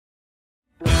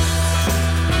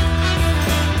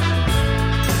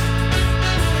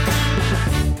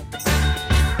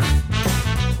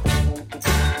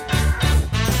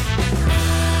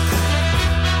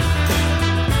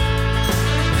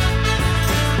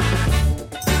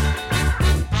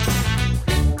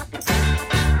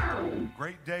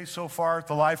day so far at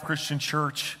the Life Christian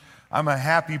Church. I'm a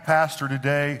happy pastor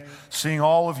today, seeing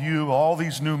all of you, all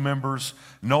these new members,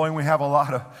 knowing we have a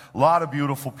lot of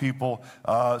beautiful people,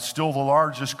 still the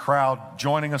largest crowd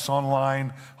joining us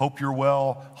online. Hope you're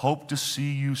well. Hope to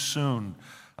see you soon.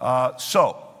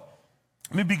 So,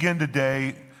 let me begin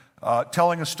today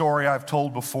telling a story I've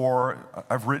told before,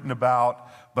 I've written about,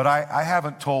 but I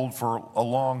haven't told for a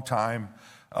long time.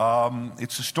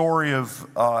 It's a story of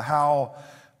how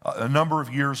a number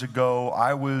of years ago,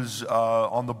 I was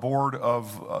on the board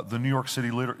of the New York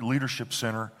City Leadership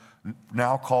Center,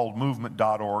 now called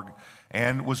Movement.org,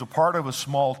 and was a part of a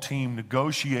small team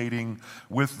negotiating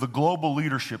with the Global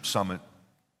Leadership Summit,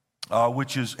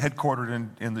 which is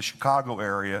headquartered in the Chicago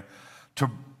area, to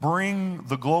bring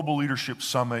the Global Leadership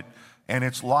Summit and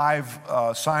its live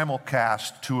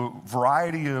simulcast to a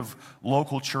variety of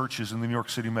local churches in the New York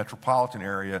City metropolitan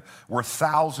area, where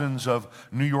thousands of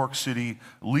New York City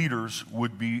leaders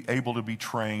would be able to be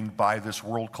trained by this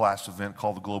world-class event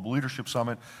called the Global Leadership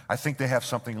Summit. I think they have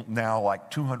something now like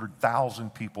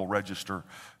 200,000 people register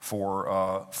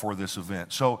for this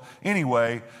event. So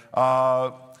anyway,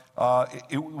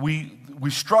 we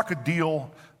struck a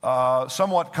deal.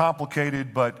 Somewhat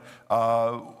complicated, but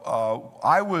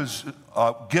I was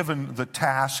given the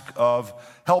task of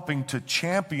helping to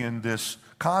champion this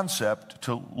concept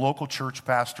to local church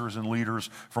pastors and leaders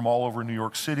from all over New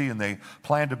York City, and they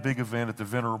planned a big event at the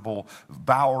Venerable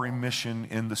Bowery Mission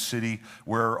in the city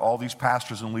where all these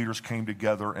pastors and leaders came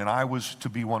together, and I was to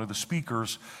be one of the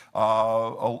speakers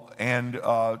and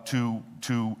to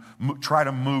try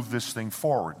to move this thing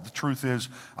forward. The truth is,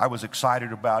 I was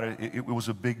excited about it. It was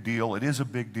a big deal. It is a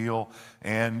big deal,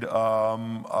 and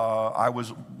I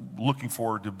was looking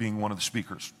forward to being one of the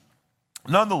speakers.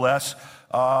 Nonetheless,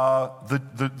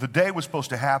 the day was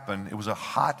supposed to happen. It was a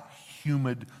hot,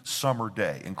 humid summer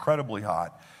day, incredibly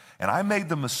hot. And I made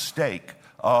the mistake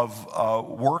of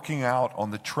working out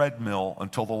on the treadmill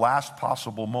until the last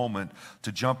possible moment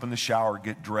to jump in the shower,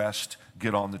 get dressed,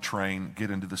 get on the train,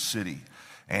 get into the city.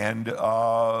 And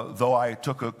though I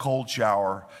took a cold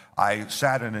shower, I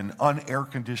sat in an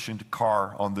unair-conditioned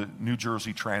car on the New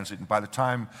Jersey Transit. And by the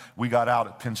time we got out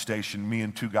at Penn Station, me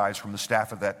and two guys from the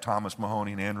staff of that, Thomas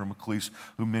Mahoney and Andrew McLeese,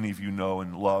 who many of you know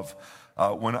and love,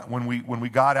 when we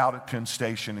got out at Penn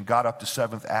Station and got up to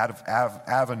 7th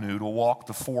Avenue to walk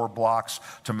the 4 blocks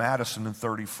to Madison and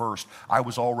 31st, I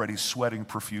was already sweating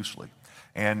profusely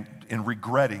and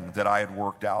regretting that I had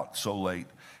worked out so late.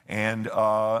 And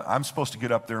I'm supposed to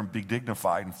get up there and be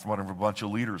dignified in front of a bunch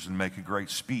of leaders and make a great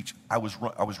speech. I was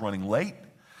running late.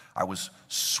 I was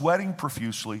sweating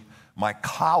profusely. My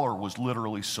collar was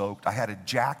literally soaked. I had a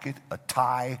jacket, a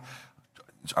tie.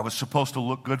 I was supposed to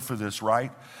look good for this,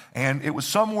 right? And it was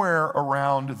somewhere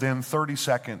around then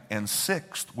 32nd and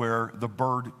 6th where the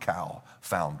bird cow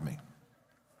found me.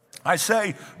 I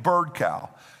say bird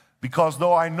cow because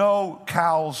though I know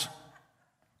cows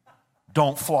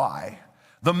don't fly,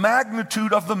 the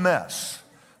magnitude of the mess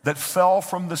that fell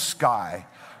from the sky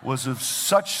was of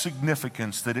such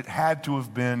significance that it had to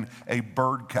have been a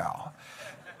bird cow.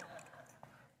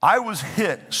 I was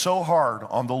hit so hard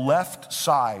on the left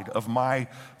side of my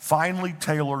finely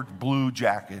tailored blue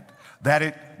jacket that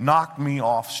it knocked me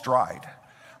off stride.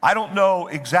 I don't know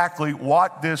exactly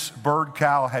what this bird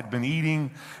cow had been eating,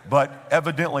 but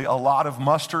evidently a lot of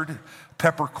mustard,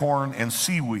 peppercorn, and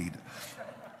seaweed.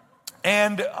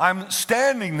 And I'm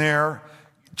standing there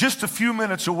just a few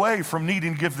minutes away from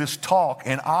needing to give this talk,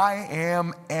 and I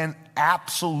am an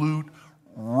absolute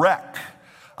wreck.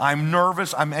 I'm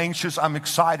nervous, I'm anxious, I'm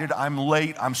excited, I'm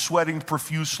late, I'm sweating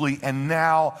profusely, and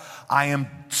now I am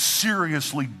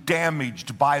seriously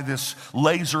damaged by this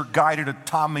laser-guided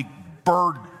atomic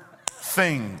bird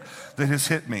thing that has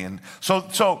hit me. And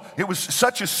so it was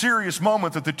such a serious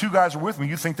moment that the two guys were with me,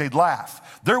 you'd think they'd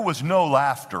laugh. There was no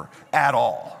laughter at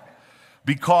all,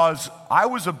 because I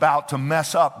was about to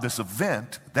mess up this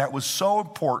event that was so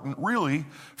important, really,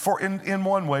 in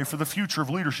one way, for the future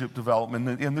of leadership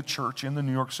development in the church in the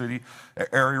New York City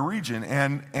area region.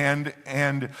 And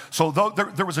so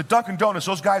there was a Dunkin' Donuts.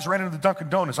 Those guys ran into the Dunkin'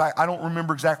 Donuts. I don't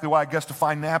remember exactly why, I guess to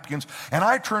find napkins. And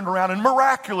I turned around, and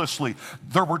miraculously,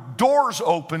 there were doors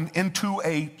open into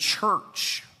a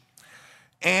church.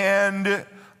 And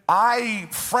I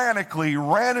frantically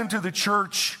ran into the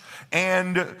church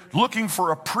and looking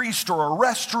for a priest or a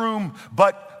restroom,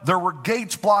 but there were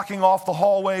gates blocking off the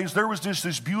hallways. There was just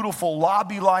this beautiful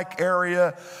lobby-like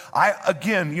area.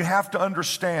 Again, you have to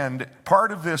understand,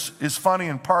 part of this is funny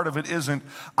and part of it isn't.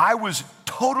 I was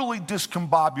totally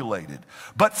discombobulated,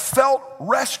 but felt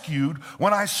rescued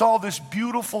when I saw this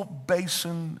beautiful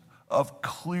basin of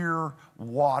clear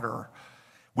water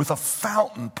with a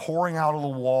fountain pouring out of the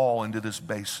wall into this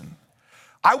basin.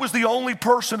 I was the only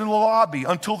person in the lobby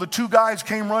until the two guys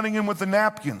came running in with the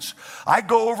napkins. I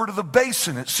go over to the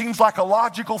basin. It seems like a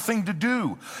logical thing to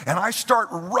do. And I start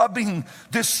rubbing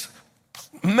this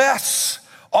mess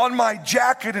on my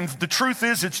jacket, and the truth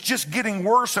is it's just getting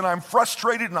worse, and I'm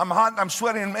frustrated, and I'm hot, and I'm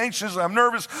sweating, and I'm anxious, and I'm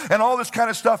nervous, and all this kind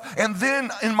of stuff. And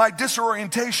then in my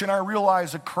disorientation, I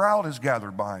realize a crowd has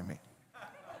gathered behind me.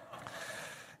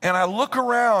 And I look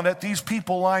around at these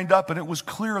people lined up, and it was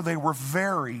clear they were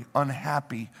very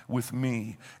unhappy with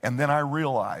me. And then I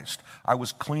realized I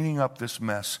was cleaning up this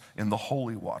mess in the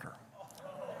holy water,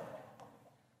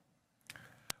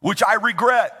 which I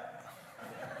regret,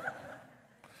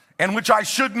 and which I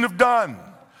shouldn't have done,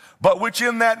 but which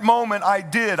in that moment I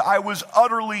did. I was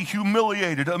utterly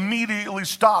humiliated, immediately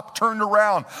stopped, turned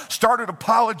around, started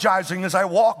apologizing as I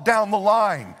walked down the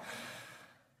line.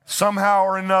 Somehow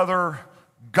or another,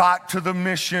 got to the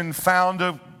mission, found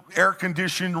a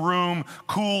air-conditioned room,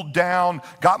 cooled down,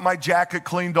 got my jacket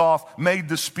cleaned off, made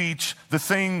the speech, the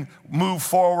thing moved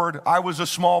forward. I was a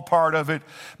small part of it,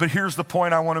 but here's the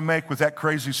point I want to make with that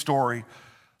crazy story.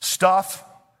 Stuff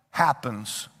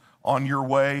happens on your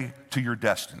way to your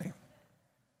destiny.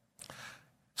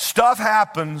 Stuff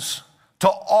happens to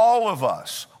all of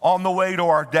us on the way to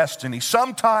our destiny.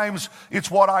 Sometimes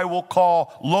it's what I will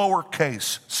call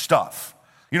lowercase stuff.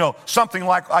 You know, something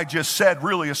like I just said,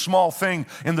 really a small thing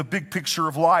in the big picture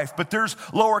of life. But there's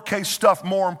lowercase stuff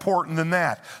more important than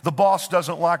that. The boss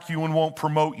doesn't like you and won't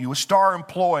promote you. A star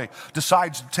employee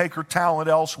decides to take her talent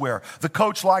elsewhere. The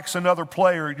coach likes another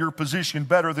player at your position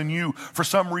better than you for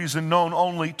some reason known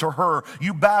only to her.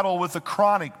 You battle with a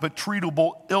chronic but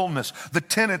treatable illness. The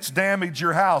tenants damage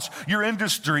your house. Your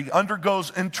industry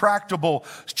undergoes intractable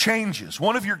changes.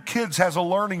 One of your kids has a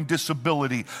learning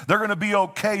disability. They're going to be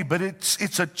okay, but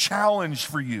it's a challenge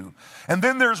for you. And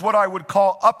then there's what I would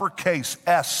call uppercase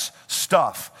S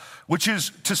stuff, which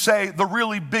is to say the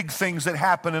really big things that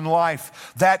happen in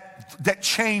life that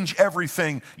change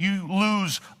everything. You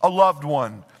lose a loved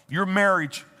one. Your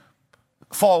marriage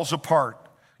falls apart.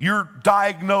 You're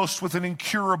diagnosed with an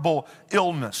incurable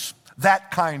illness.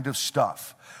 That kind of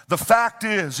stuff. The fact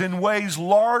is, in ways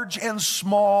large and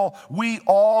small, we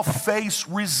all face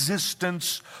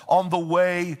resistance on the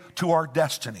way to our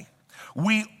destiny.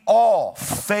 We all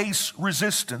face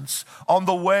resistance on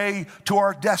the way to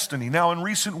our destiny. Now, in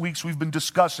recent weeks, we've been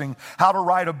discussing how to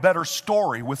write a better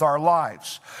story with our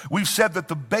lives. We've said that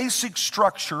the basic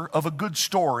structure of a good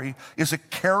story is a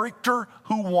character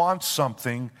who wants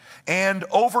something and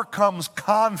overcomes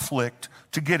conflict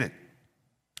to get it.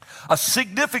 A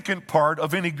significant part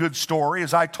of any good story,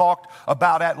 as I talked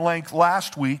about at length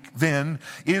last week then,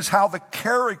 is how the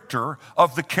character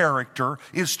of the character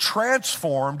is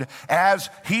transformed as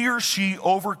he or she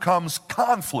overcomes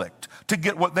conflict to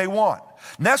get what they want.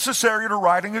 Necessary to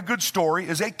writing a good story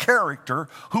is a character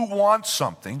who wants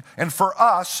something, and for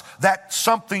us, that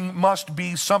something must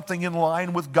be something in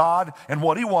line with God and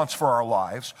what He wants for our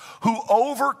lives, who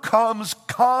overcomes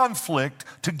conflict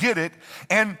to get it,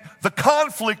 and the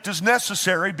conflict is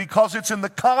necessary because it's in the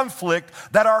conflict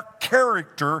that our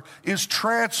character is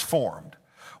transformed.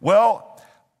 Well,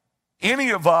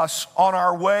 any of us on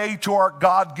our way to our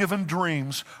God-given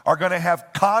dreams are going to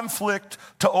have conflict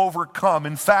to overcome.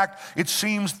 In fact, it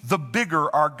seems the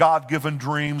bigger our God-given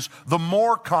dreams, the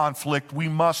more conflict we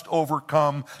must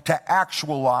overcome to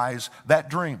actualize that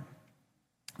dream.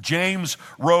 James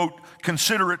wrote,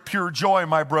 "Consider it pure joy,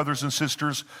 my brothers and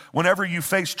sisters, whenever you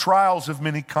face trials of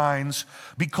many kinds,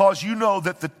 because you know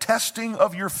that the testing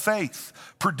of your faith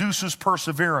produces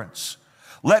perseverance.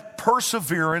 Let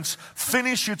perseverance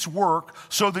finish its work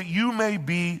so that you may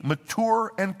be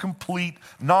mature and complete,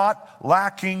 not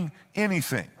lacking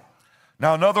anything."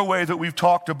 Now, another way that we've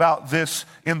talked about this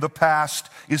in the past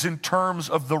is in terms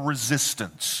of the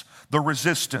resistance. The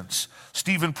resistance.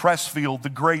 Stephen Pressfield, the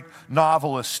great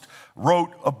novelist,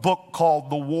 wrote a book called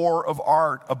The War of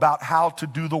Art about how to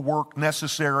do the work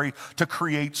necessary to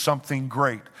create something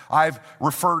great. I've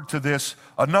referred to this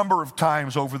a number of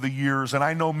times over the years, and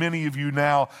I know many of you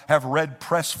now have read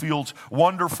Pressfield's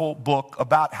wonderful book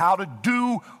about how to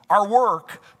do our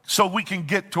work so we can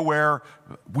get to where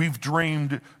we've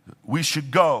dreamed we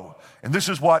should go. And this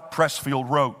is what Pressfield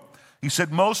wrote. He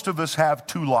said, "Most of us have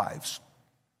two lives.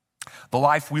 The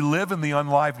life we live and the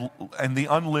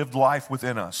unlived life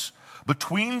within us.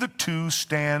 Between the two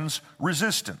stands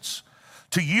resistance.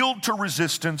 To yield to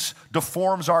resistance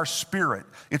deforms our spirit.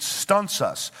 It stunts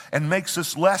us and makes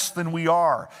us less than we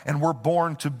are and we're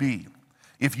born to be.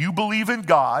 If you believe in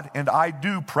God, and I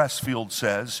do," Pressfield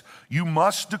says, "you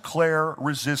must declare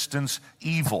resistance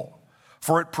evil.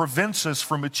 for it prevents us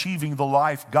from achieving the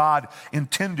life God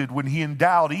intended when He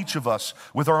endowed each of us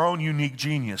with our own unique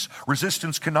genius.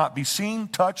 Resistance cannot be seen,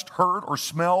 touched, heard, or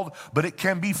smelled, but it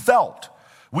can be felt.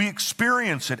 We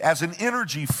experience it as an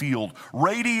energy field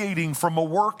radiating from a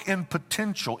work in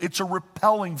potential. It's a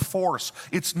repelling force.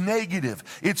 It's negative.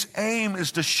 Its aim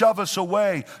is to shove us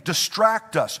away,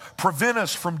 distract us, prevent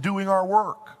us from doing our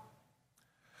work.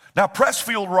 Now,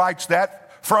 Pressfield writes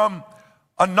that from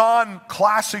a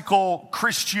non-classical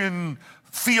Christian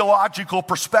theological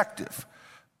perspective.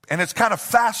 And it's kind of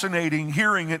fascinating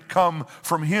hearing it come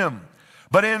from him.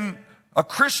 But in a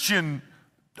Christian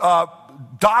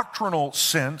doctrinal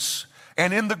sense,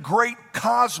 and in the great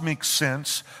cosmic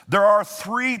sense, there are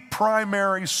three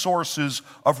primary sources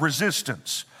of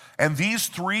resistance. And these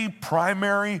three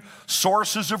primary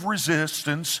sources of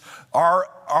resistance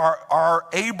are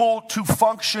able to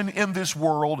function in this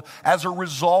world as a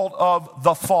result of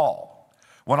the fall.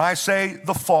 When I say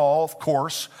the fall, of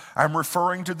course, I'm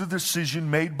referring to the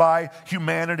decision made by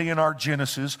humanity in our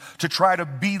Genesis to try to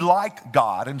be like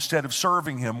God instead of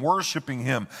serving Him, worshiping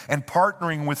Him, and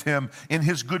partnering with Him in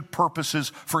His good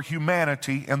purposes for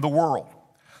humanity and the world.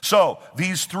 So,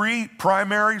 these three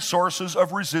primary sources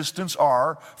of resistance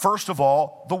are, first of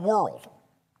all, the world.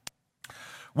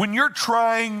 When you're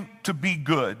trying to be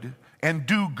good and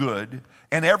do good,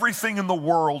 and everything in the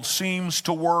world seems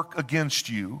to work against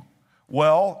you,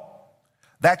 well,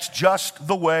 that's just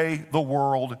the way the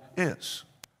world is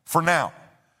for now.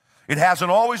 It hasn't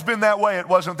always been that way. It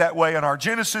wasn't that way in our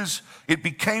Genesis. It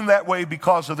became that way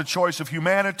because of the choice of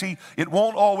humanity. It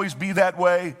won't always be that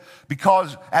way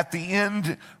because at the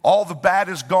end, all the bad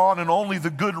is gone and only the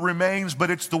good remains, but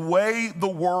it's the way the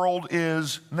world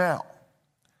is now.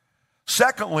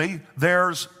 Secondly,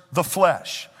 there's the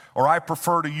flesh, or I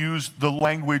prefer to use the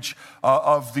language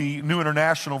of the New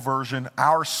International Version,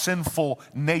 our sinful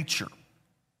nature.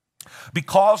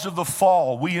 Because of the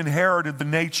fall, we inherited the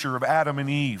nature of Adam and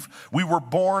Eve. We were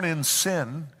born in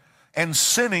sin, and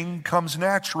sinning comes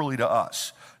naturally to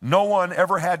us. No one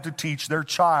ever had to teach their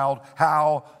child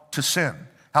how to sin,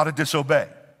 how to disobey.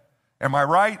 Am I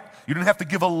right? You didn't have to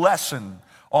give a lesson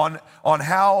on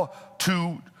how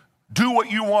to do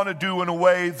what you want to do in a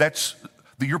way that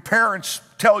your parents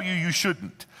tell you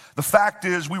shouldn't. The fact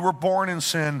is, we were born in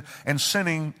sin, and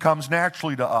sinning comes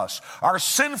naturally to us. Our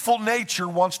sinful nature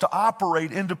wants to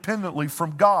operate independently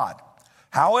from God.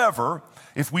 However,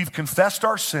 if we've confessed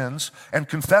our sins and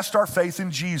confessed our faith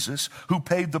in Jesus, who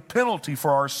paid the penalty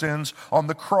for our sins on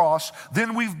the cross,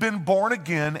 then we've been born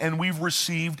again and we've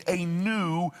received a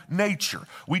new nature.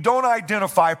 We don't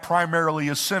identify primarily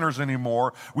as sinners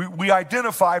anymore. We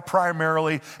identify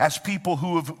primarily as people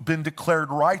who have been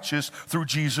declared righteous through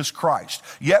Jesus Christ.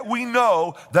 Yet we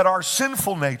know that our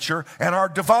sinful nature and our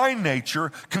divine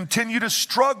nature continue to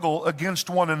struggle against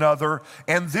one another,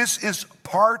 and this is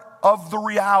part of the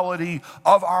reality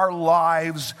of our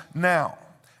lives now.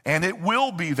 And it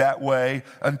will be that way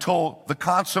until the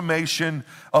consummation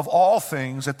of all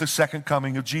things at the second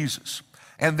coming of Jesus.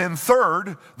 And then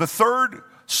third, the third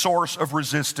source of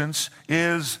resistance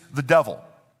is the devil.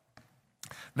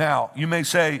 Now, you may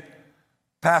say,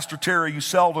 Pastor Terry, you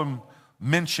seldom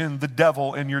mention the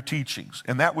devil in your teachings.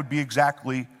 And that would be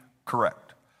exactly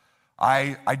correct.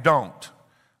 I don't.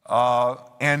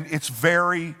 And it's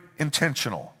very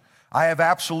intentional. I have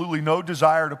absolutely no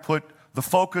desire to put the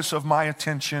focus of my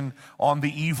attention on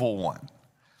the evil one.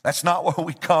 That's not what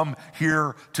we come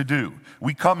here to do.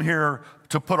 We come here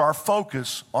to put our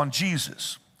focus on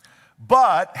Jesus.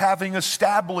 But having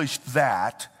established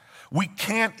that, we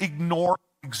can't ignore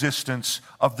the existence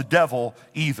of the devil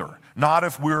either. Not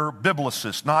if we're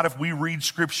biblicists, not if we read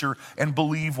Scripture and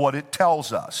believe what it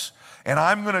tells us. And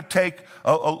I'm going to take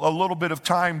a little bit of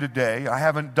time today. I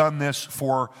haven't done this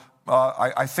for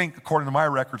I think, according to my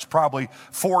records, probably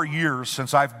 4 years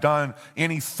since I've done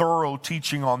any thorough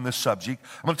teaching on this subject.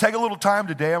 I'm going to take a little time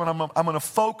today, and I'm going to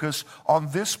focus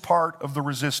on this part of the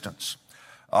resistance.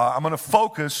 I'm going to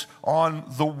focus on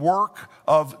the work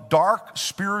of dark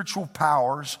spiritual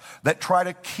powers that try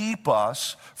to keep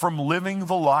us from living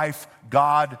the life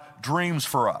God dreams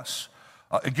for us.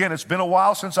 Again, it's been a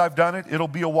while since I've done it. It'll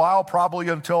be a while probably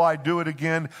until I do it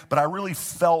again, but I really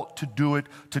felt to do it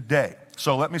today.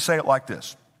 So let me say it like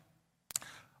this.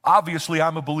 Obviously,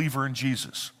 I'm a believer in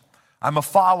Jesus. I'm a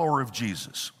follower of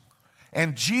Jesus.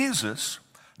 And Jesus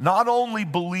not only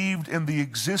believed in the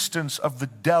existence of the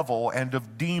devil and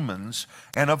of demons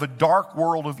and of a dark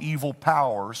world of evil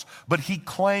powers, but he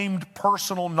claimed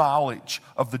personal knowledge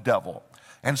of the devil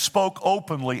and spoke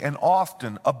openly and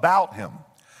often about him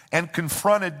and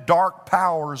confronted dark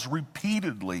powers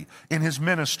repeatedly in his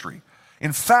ministry.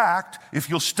 In fact, if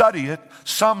you'll study it,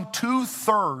 some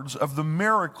 2/3 of the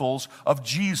miracles of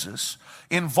Jesus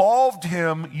involved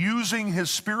him using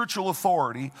his spiritual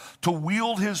authority to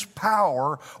wield his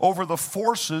power over the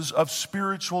forces of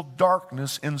spiritual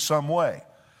darkness in some way.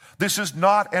 This is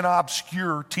not an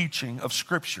obscure teaching of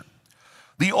Scripture.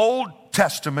 The Old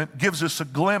Testament gives us a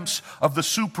glimpse of the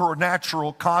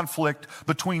supernatural conflict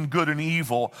between good and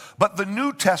evil, but the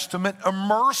New Testament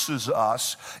immerses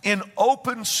us in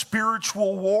open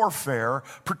spiritual warfare,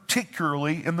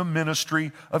 particularly in the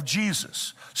ministry of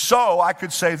Jesus. So I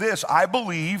could say this: I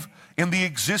believe in the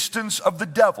existence of the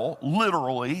devil,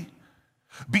 literally,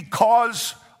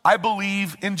 because I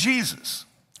believe in Jesus.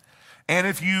 And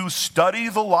if you study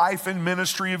the life and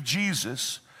ministry of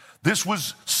Jesus, this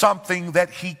was something that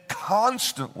he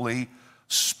constantly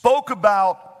spoke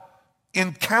about,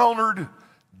 encountered,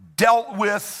 dealt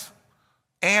with,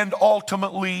 and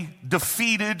ultimately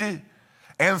defeated,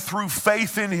 and through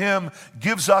faith in him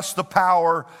gives us the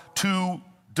power to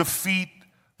defeat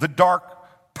the dark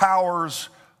powers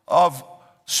of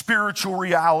spiritual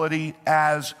reality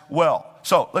as well.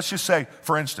 So let's just say,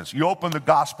 for instance, you open the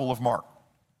Gospel of Mark.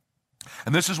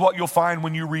 And this is what you'll find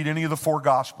when you read any of the four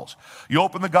Gospels. You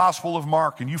open the Gospel of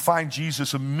Mark and you find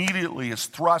Jesus immediately is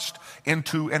thrust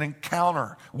into an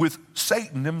encounter with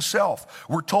Satan himself.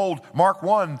 We're told, Mark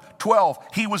 1:12,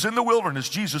 he was in the wilderness,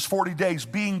 Jesus, 40 days,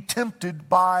 being tempted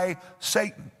by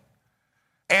Satan.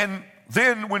 And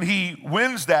then when he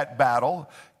wins that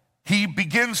battle, he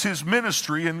begins his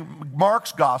ministry in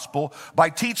Mark's gospel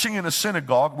by teaching in a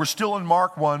synagogue. We're still in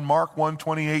Mark 1,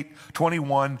 28,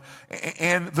 21.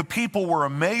 And the people were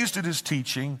amazed at his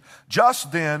teaching.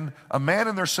 Just then, a man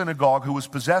in their synagogue who was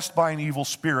possessed by an evil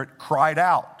spirit cried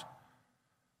out.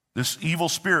 This evil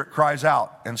spirit cries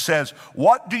out and says,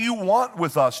 "What do you want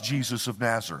with us, Jesus of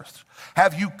Nazareth?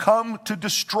 Have you come to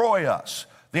destroy us?"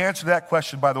 The answer to that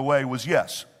question, by the way, was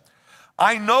yes.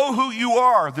 "I know who you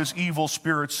are," this evil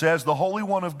spirit says, "the Holy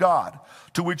One of God."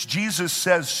 To which Jesus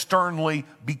says sternly,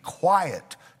 "Be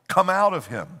quiet, come out of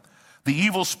him." The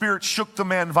evil spirit shook the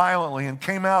man violently and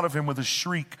came out of him with a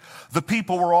shriek. The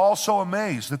people were all so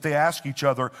amazed that they asked each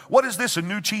other, "What is this, a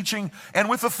new teaching? And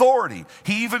with authority.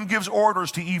 He even gives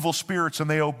orders to evil spirits and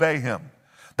they obey him."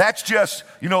 That's just,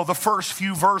 the first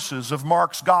few verses of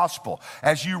Mark's gospel.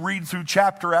 As you read through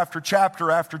chapter after chapter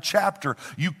after chapter,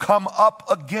 you come up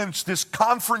against this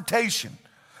confrontation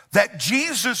that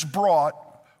Jesus brought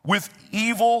with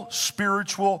evil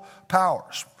spiritual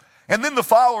powers. And then the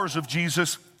followers of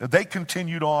Jesus, they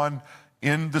continued on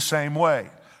in the same way.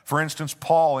 For instance,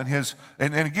 Paul and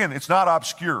again, it's not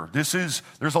obscure. There's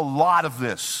a lot of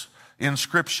this in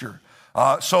Scripture.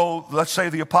 So let's say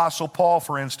the Apostle Paul,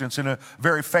 for instance, in a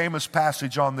very famous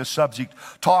passage on this subject,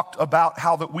 talked about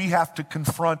how that we have to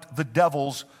confront the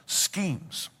devil's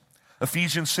schemes.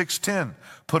 Ephesians 6:10,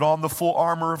 put on the full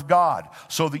armor of God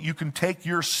so that you can take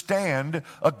your stand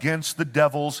against the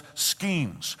devil's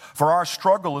schemes. For our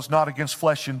struggle is not against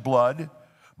flesh and blood,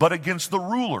 but against the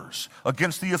rulers,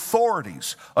 against the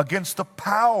authorities, against the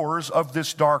powers of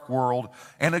this dark world,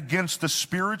 and against the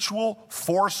spiritual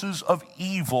forces of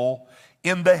evil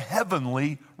in the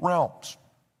heavenly realms.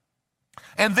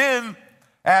 And then,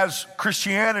 as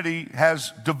Christianity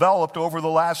has developed over the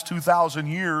last 2,000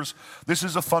 years, this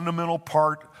is a fundamental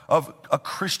part of a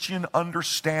Christian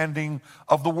understanding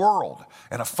of the world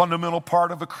and a fundamental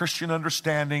part of a Christian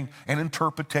understanding and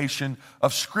interpretation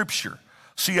of Scripture.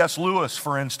 C.S. Lewis,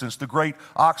 for instance, the great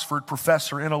Oxford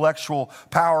professor, intellectual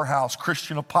powerhouse,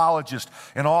 Christian apologist,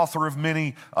 and author of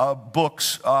many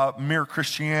books, Mere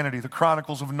Christianity, The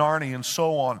Chronicles of Narnia, and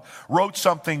so on, wrote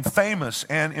something famous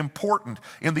and important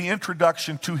in the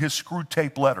introduction to his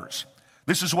Screwtape Letters.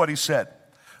 This is what he said: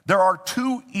 there's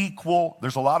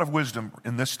a lot of wisdom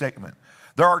in this statement.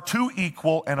 There are two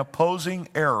equal and opposing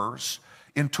errors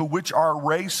into which our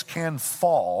race can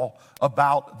fall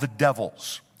about the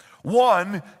devils.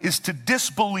 One is to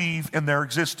disbelieve in their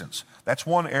existence. That's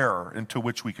one error into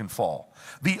which we can fall.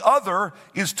 The other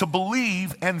is to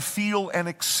believe and feel an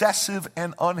excessive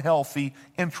and unhealthy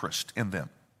interest in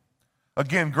them.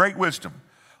 Again, great wisdom.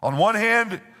 On one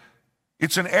hand,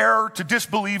 it's an error to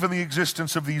disbelieve in the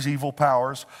existence of these evil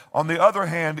powers. On the other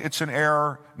hand, it's an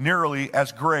error nearly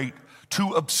as great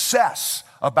to obsess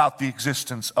about the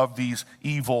existence of these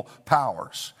evil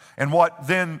powers. And what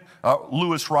then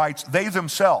Lewis writes, they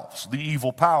themselves, the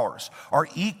evil powers, are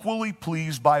equally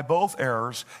pleased by both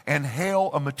errors and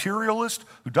hail a materialist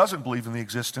who doesn't believe in the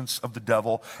existence of the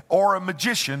devil, or a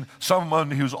magician,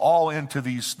 someone who's all into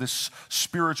this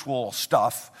spiritual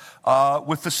stuff,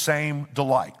 with the same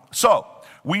delight. So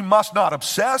we must not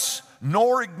obsess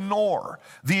nor ignore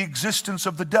the existence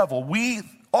of the devil. We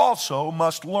also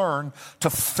must learn to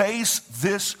face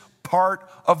this part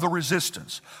of the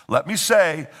resistance. Let me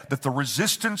say that the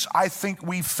resistance I think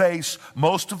we face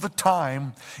most of the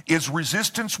time is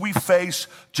resistance we face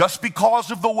just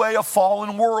because of the way a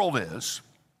fallen world is.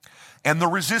 And the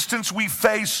resistance we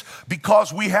face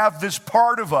because we have this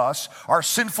part of us, our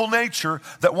sinful nature,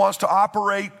 that wants to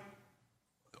operate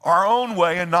our own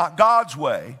way and not God's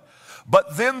way.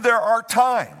 But then there are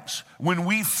times when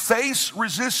we face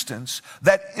resistance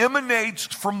that emanates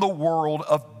from the world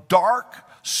of dark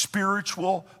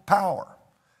spiritual power.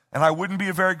 And I wouldn't be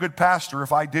a very good pastor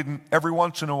if I didn't every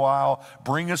once in a while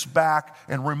bring us back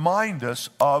and remind us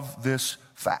of this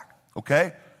fact.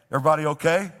 Okay? Everybody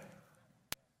okay?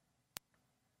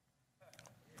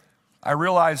 I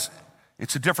realize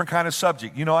it's a different kind of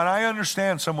subject, and I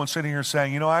understand someone sitting here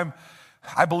saying,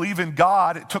 I believe in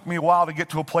God. It took me a while to get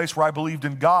to a place where I believed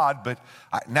in God, but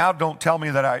now don't tell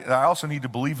me that I also need to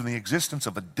believe in the existence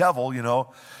of a devil,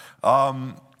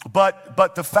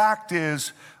 But the fact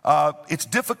is, it's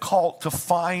difficult to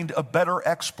find a better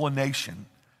explanation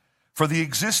for the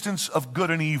existence of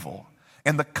good and evil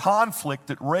and the conflict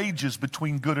that rages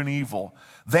between good and evil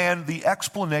than the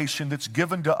explanation that's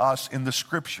given to us in the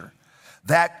Scripture.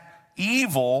 That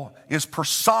evil is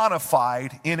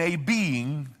personified in a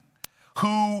being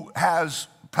who has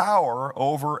power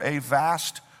over a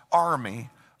vast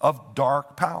army of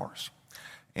dark powers.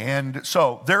 And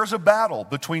so there's a battle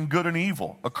between good and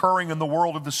evil occurring in the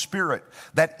world of the Spirit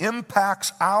that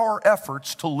impacts our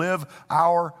efforts to live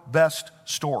our best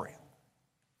story.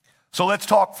 So let's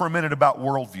talk for a minute about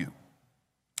worldview.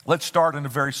 Let's start in a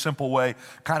very simple way,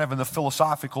 kind of in the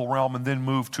philosophical realm, and then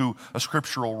move to a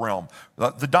scriptural realm.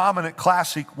 The dominant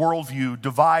classic worldview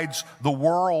divides the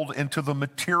world into the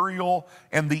material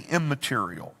and the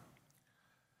immaterial.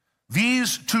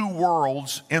 These two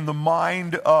worlds in the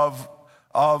mind of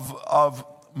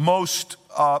most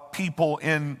people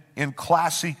in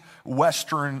classic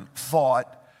Western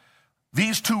thought,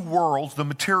 these two worlds, the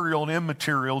material and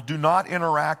immaterial, do not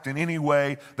interact in any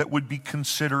way that would be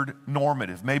considered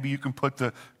normative. Maybe you can put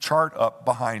the chart up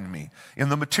behind me. In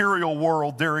the material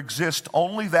world, there exists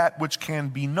only that which can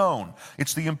be known.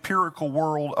 It's the empirical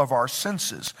world of our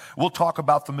senses. We'll talk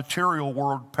about the material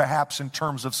world perhaps in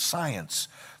terms of science.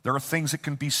 There are things that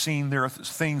can be seen. There are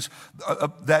things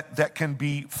that can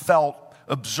be felt,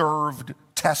 observed,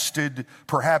 tested,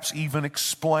 perhaps even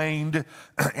explained.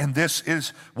 And this is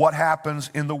what happens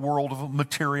in the world of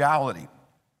materiality.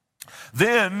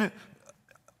 Then,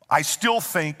 I still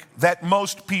think that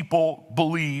most people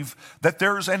believe that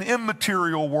there's an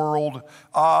immaterial world,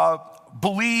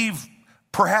 believe,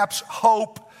 perhaps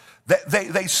hope, that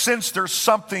they sense there's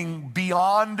something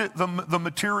beyond the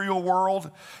material world,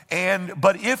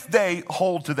 but if they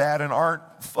hold to that and aren't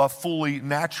fully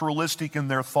naturalistic in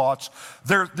their thoughts,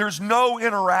 there's no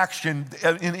interaction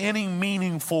in any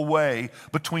meaningful way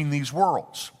between these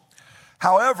worlds.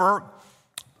 However,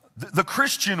 the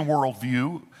Christian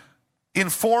worldview,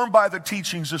 informed by the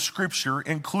teachings of Scripture,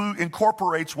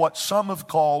 incorporates what some have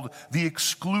called the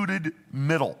excluded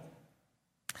middle.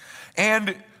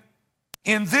 And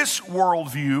in this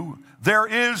worldview, there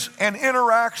is an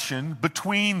interaction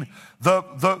between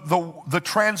the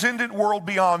transcendent world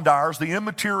beyond ours, the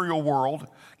immaterial world,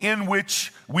 in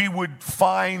which we would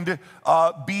find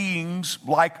beings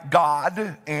like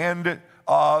God and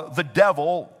the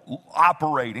devil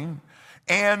operating,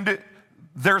 and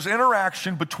there's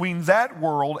interaction between that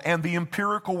world and the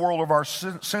empirical world of our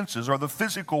senses, or the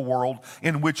physical world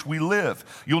in which we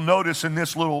live. You'll notice in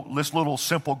this little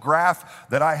simple graph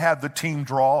that I had the team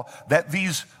draw that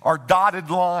these are dotted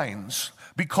lines,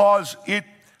 because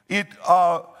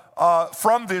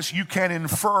from this you can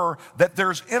infer that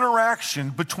there's interaction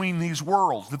between these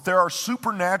worlds, that there are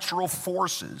supernatural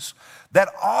forces that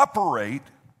operate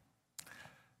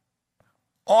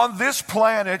on this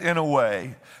planet in a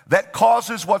way that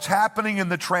causes what's happening in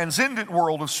the transcendent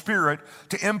world of spirit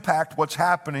to impact what's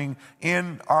happening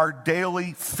in our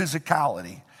daily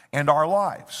physicality and our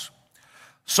lives.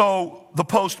 So the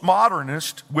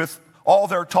postmodernist, with all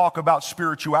their talk about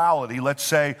spirituality, let's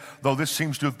say, though this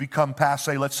seems to have become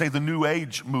passé, let's say the New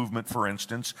Age movement, for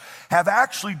instance, have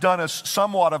actually done us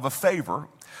somewhat of a favor,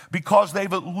 because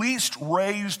they've at least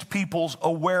raised people's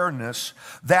awareness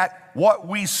that what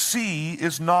we see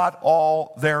is not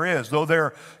all there is, though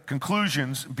their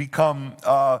conclusions become,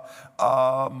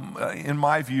 in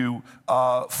my view,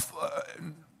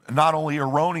 not only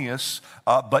erroneous,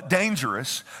 but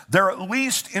dangerous, there at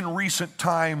least in recent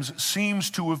times seems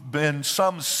to have been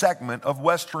some segment of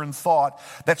Western thought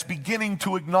that's beginning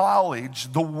to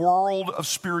acknowledge the world of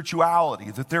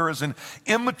spirituality, that there is an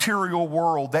immaterial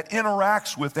world that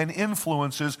interacts with and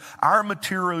influences our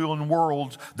material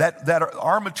world,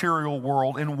 our material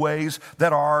world in ways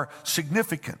that are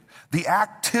significant. The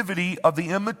activity of the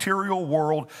immaterial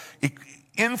world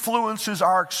influences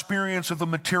our experience of the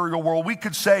material world. We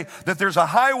could say that there's a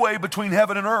highway between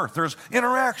heaven and earth. There's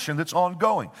interaction that's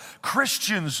ongoing.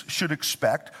 Christians should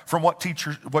expect, from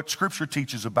what Scripture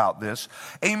teaches about this,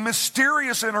 a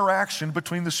mysterious interaction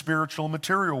between the spiritual and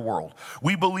material world.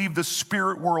 We believe the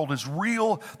spirit world is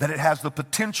real, that it has the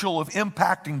potential of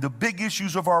impacting the big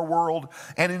issues of our world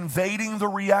and invading the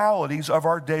realities of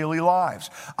our daily lives.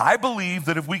 I believe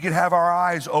that if we could have our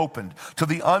eyes opened to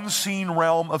the unseen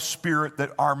realm of spirit,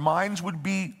 that our minds would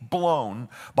be blown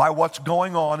by what's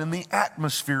going on in the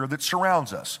atmosphere that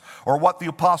surrounds us, or what the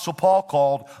Apostle Paul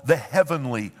called the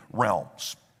heavenly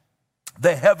realms.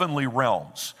 The heavenly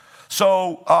realms.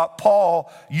 So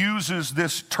Paul uses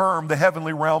this term, the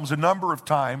heavenly realms, a number of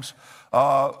times,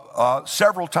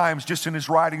 several times just in his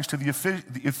writings to the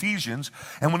Ephesians.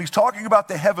 And when he's talking about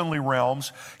the heavenly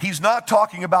realms, he's not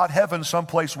talking about heaven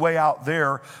someplace way out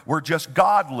there where just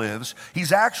God lives.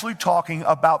 He's actually talking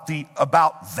about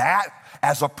that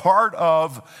as a part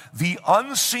of the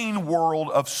unseen world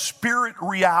of spirit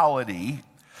reality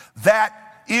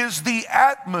that is the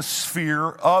atmosphere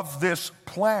of this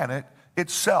planet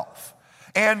itself.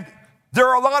 And there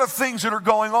are a lot of things that are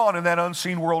going on in that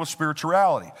unseen world of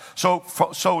spirituality. So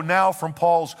now from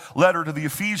Paul's letter to the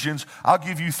Ephesians, I'll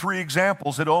give you 3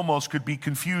 examples that almost could be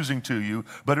confusing to you,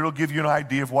 but it'll give you an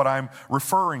idea of what I'm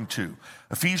referring to.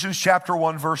 Ephesians chapter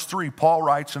 1, verse 3, Paul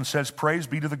writes and says, "Praise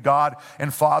be to the God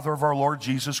and Father of our Lord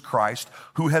Jesus Christ,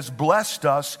 who has blessed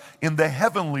us in the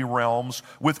heavenly realms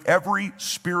with every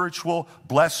spiritual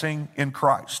blessing in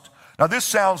Christ." Now this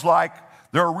sounds like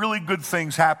there are really good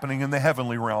things happening in the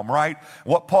heavenly realm, right?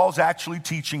 What Paul's actually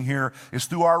teaching here is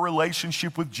through our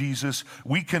relationship with Jesus,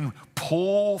 we can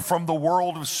pull from the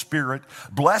world of spirit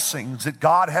blessings that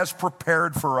God has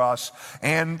prepared for us.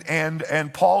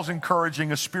 And Paul's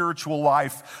encouraging a spiritual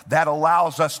life that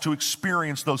allows us to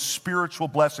experience those spiritual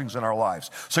blessings in our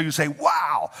lives. So you say,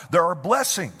 wow, there are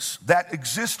blessings that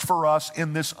exist for us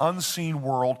in this unseen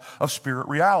world of spirit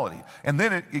reality. And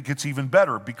then it gets even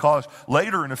better, because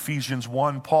later in Ephesians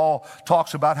 1, Paul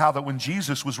talks about how that when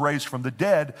Jesus was raised from the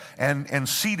dead and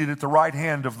seated at the right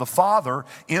hand of the Father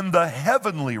in the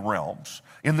heavenly realms,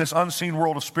 in this unseen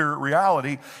world of spirit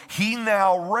reality, he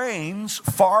now reigns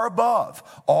far above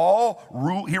all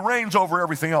rule. He reigns over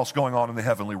everything else going on in the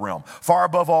heavenly realm, far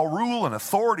above all rule and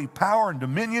authority, power and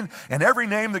dominion, and every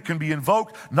name that can be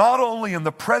invoked, not only in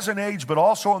the present age, but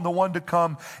also in the one to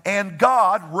come. And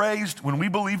God raised, when we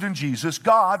believed in Jesus,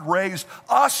 God raised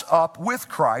us up with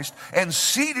Christ and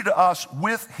seated us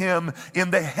with him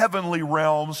in the heavenly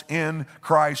realms in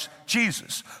Christ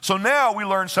Jesus. So now we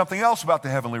learn something else about the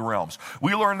heavenly realms.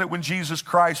 We learn that when Jesus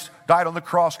Christ died on the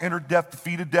cross, entered death,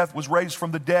 defeated death, was raised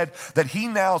from the dead, that he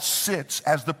now sits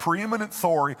as the preeminent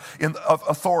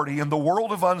authority in the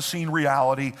world of unseen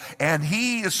reality, and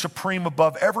he is supreme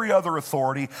above every other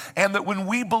authority, and that when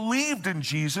we believed in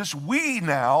Jesus, we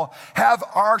now have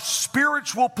our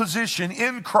spiritual position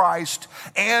in Christ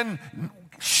and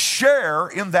share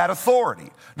in that authority.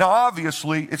 Now,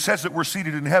 obviously, it says that we're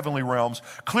seated in heavenly realms.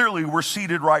 Clearly, we're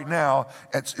seated right now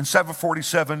in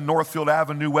 747 Northfield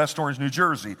Avenue, West Orange, New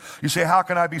Jersey. You say, how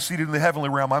can I be seated in the heavenly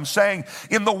realm? I'm saying,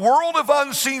 in the world of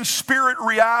unseen spirit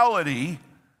reality,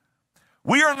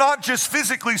 we are not just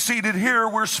physically seated here,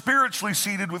 we're spiritually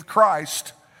seated with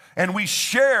Christ. And we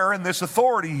share in this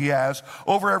authority he has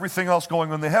over everything else going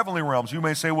on in the heavenly realms. You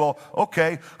may say, well,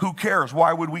 okay, who cares?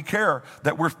 Why would we care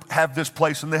that we have this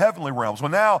place in the heavenly realms?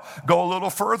 Well, now go a little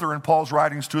further in Paul's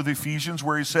writings to the Ephesians,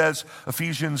 where he says,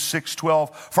 Ephesians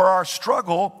 6:12, "For our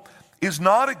struggle is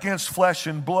not against flesh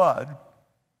and blood,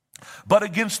 but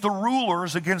against the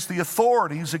rulers, against the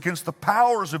authorities, against the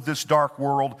powers of this dark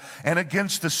world, and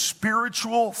against the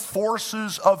spiritual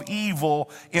forces of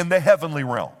evil in the heavenly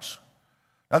realms."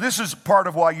 Now, this is part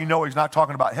of why you know he's not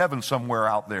talking about heaven somewhere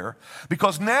out there,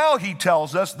 because now he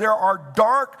tells us there are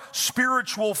dark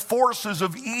spiritual forces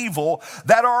of evil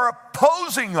that are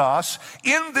opposing us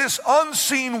in this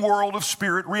unseen world of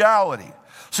spirit reality.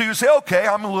 So you say, okay,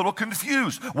 I'm a little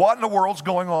confused. What in the world's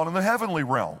going on in the heavenly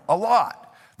realm? A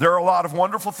lot. There are a lot of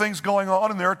wonderful things going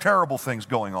on, and there are terrible things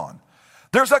going on.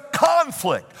 There's a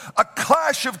conflict, a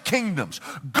clash of kingdoms.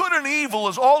 Good and evil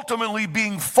is ultimately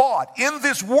being fought in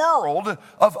this world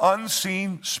of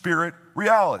unseen spirit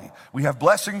reality. We have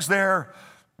blessings there.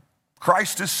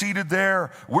 Christ is seated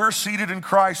there. We're seated in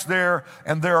Christ there.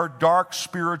 And there are dark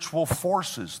spiritual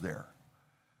forces there.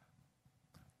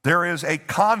 There is a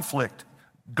conflict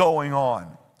going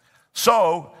on.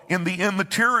 So, in the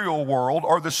immaterial world,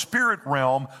 or the spirit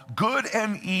realm, good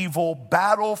and evil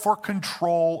battle for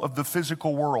control of the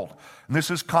physical world. And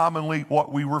this is commonly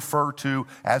what we refer to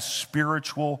as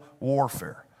spiritual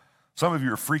warfare. Some of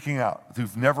you are freaking out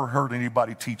who've never heard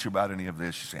anybody teach about any of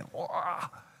this. You're saying, "Wah,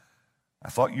 I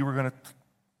thought you were going to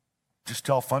just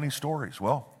tell funny stories."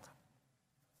 Well,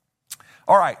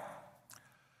 all right.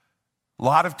 A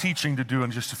lot of teaching to do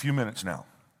in just a few minutes now.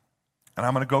 And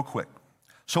I'm going to go quick.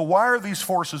 So why are these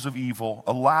forces of evil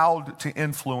allowed to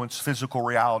influence physical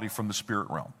reality from the spirit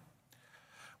realm?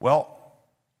 Well,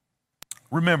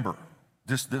 remember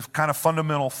this kind of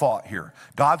fundamental thought here.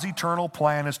 God's eternal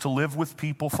plan is to live with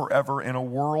people forever in a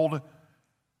world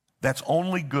that's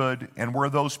only good, and where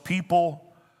those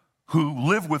people who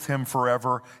live with him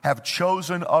forever have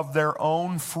chosen of their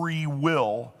own free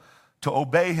will to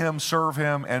obey him, serve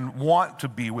him, and want to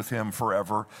be with him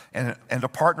forever, and to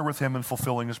partner with him in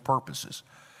fulfilling his purposes.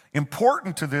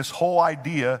 Important to this whole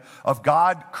idea of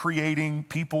God creating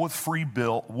people with free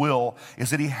will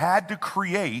is that he had to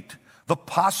create the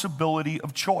possibility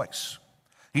of choice.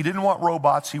 He didn't want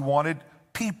robots, he wanted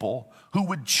people who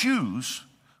would choose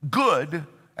good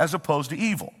as opposed to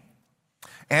evil.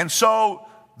 And so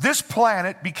this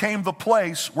planet became the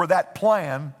place where that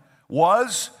plan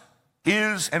was,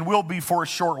 is, and will be for a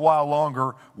short while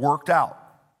longer worked out.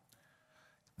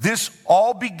 This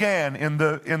all began in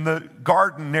the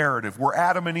garden narrative, where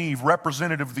Adam and Eve,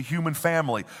 representative of the human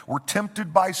family, were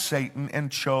tempted by Satan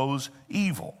and chose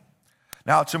evil.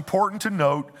 Now, it's important to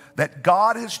note that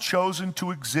God has chosen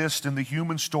to exist in the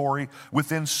human story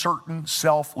within certain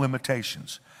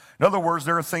self-limitations. In other words,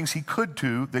 there are things he could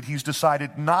do that he's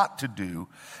decided not to do,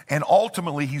 and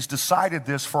ultimately he's decided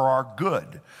this for our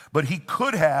good. But he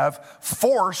could have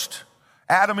forced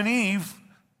Adam and Eve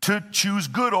to choose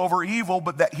good over evil,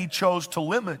 but that he chose to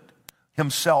limit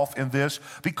himself in this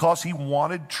because he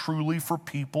wanted truly for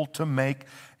people to make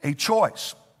a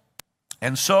choice.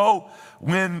 And so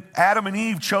when Adam and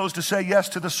Eve chose to say yes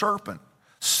to the serpent,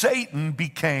 Satan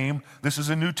became, this is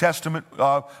a New Testament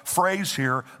phrase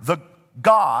here, the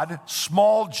God,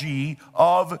 small g,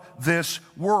 of this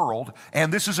world.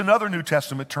 And this is another New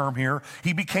Testament term here.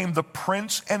 He became the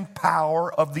prince and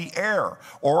power of the air,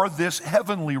 or this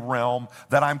heavenly realm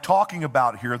that I'm talking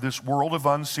about here, this world of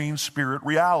unseen spirit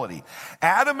reality.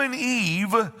 Adam and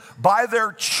Eve, by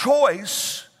their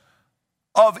choice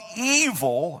of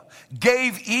evil,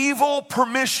 gave evil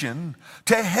permission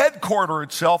to headquarter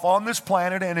itself on this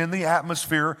planet and in the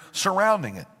atmosphere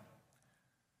surrounding it.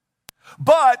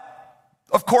 But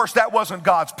of course, that wasn't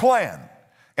God's plan.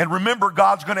 And remember,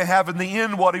 God's going to have in the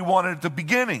end what he wanted at the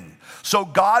beginning. So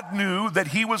God knew that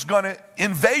he was going to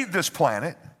invade this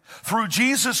planet through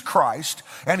Jesus Christ,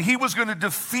 and he was going to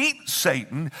defeat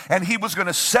Satan, and he was going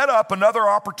to set up another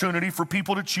opportunity for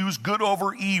people to choose good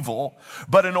over evil.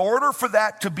 But in order for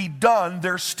that to be done,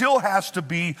 there still has to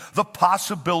be the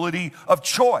possibility of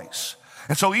choice.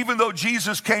 And so even though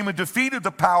Jesus came and defeated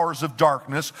the powers of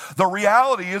darkness, the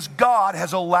reality is God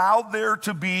has allowed there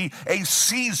to be a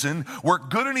season where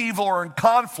good and evil are in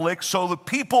conflict, so the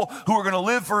people who are going to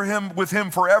live with him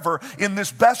forever in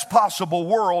this best possible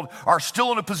world are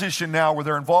still in a position now where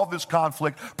they're involved in this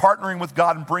conflict, partnering with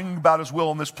God and bringing about his will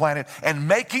on this planet and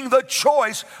making the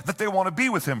choice that they want to be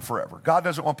with him forever. God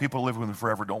doesn't want people to live with him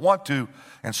forever, don't want to.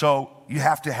 And so you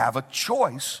have to have a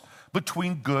choice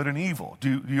between good and evil.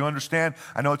 Do you understand?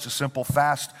 I know it's a simple,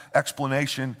 fast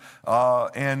explanation,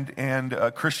 and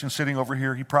a Christian sitting over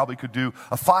here, he probably could do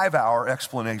a 5-hour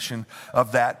explanation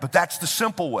of that, but that's the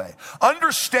simple way.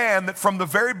 Understand that from the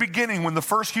very beginning, when the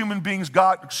first human beings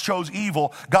God chose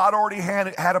evil, God already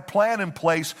had a plan in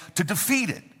place to defeat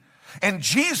it. And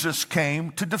Jesus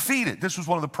came to defeat it. This was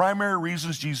one of the primary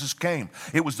reasons Jesus came.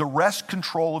 It was the wrest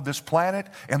control of this planet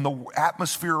and the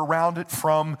atmosphere around it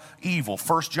from evil.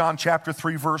 1 John chapter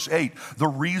 3, verse 8. The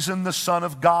reason the Son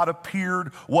of God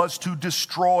appeared was to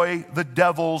destroy the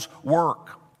devil's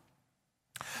work.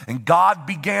 And God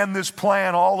began this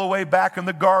plan all the way back in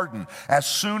the garden. As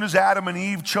soon as Adam and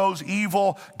Eve chose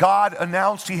evil, God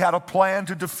announced he had a plan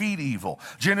to defeat evil.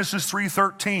 Genesis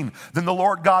 3:13, then the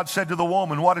Lord God said to the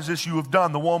woman, what is this you have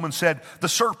done? The woman said, the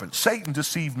serpent, Satan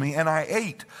deceived me and I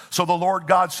ate. So the Lord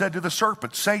God said to the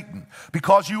serpent, Satan,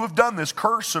 because you have done this,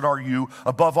 cursed are you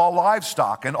above all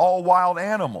livestock and all wild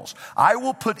animals. I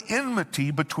will put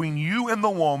enmity between you and the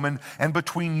woman, and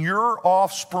between your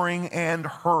offspring and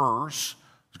hers.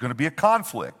 There's going to be a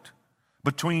conflict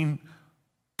between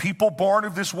people born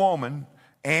of this woman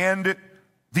and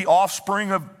the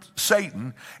offspring of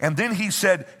Satan. And then he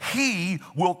said, he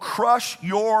will crush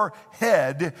your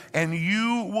head and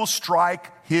you will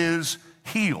strike his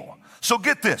heel. So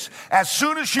get this, as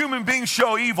soon as human beings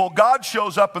show evil, God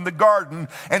shows up in the garden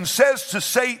and says to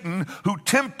Satan, who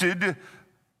tempted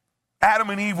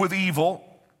Adam and Eve with evil,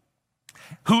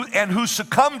 who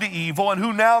succumbed to evil and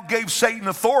who now gave Satan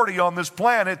authority on this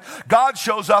planet, God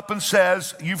shows up and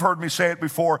says, you've heard me say it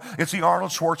before, it's the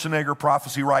Arnold Schwarzenegger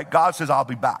prophecy, right? God says, I'll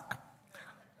be back.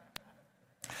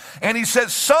 And he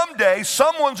says, someday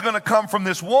someone's going to come from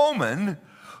this woman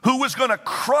who is going to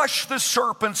crush the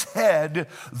serpent's head,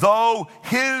 though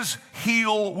his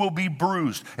heel will be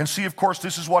bruised. And see, of course,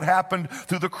 this is what happened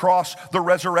through the cross, the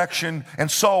resurrection, and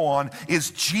so on,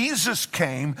 is Jesus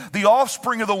came, the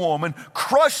offspring of the woman,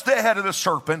 crushed the head of the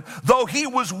serpent, though he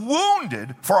was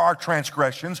wounded for our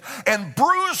transgressions and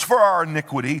bruised for our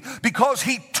iniquity, because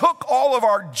he took all of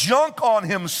our junk on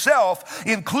himself,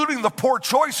 including the poor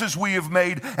choices we have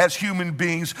made as human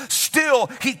beings. Still,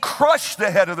 he crushed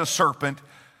the head of the serpent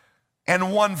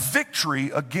and won victory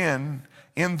again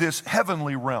in this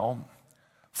heavenly realm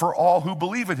for all who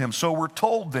believe in him. So we're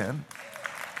told then,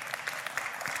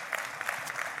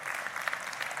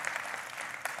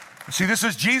 see, this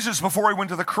is Jesus before he went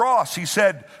to the cross. He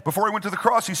said,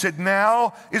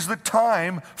 now is the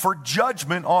time for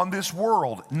judgment on this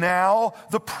world. Now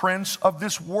the prince of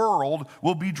this world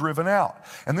will be driven out.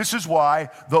 And this is why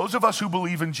those of us who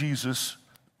believe in Jesus,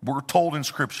 we're told in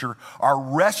Scripture, are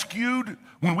rescued.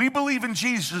 When we believe in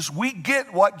Jesus, we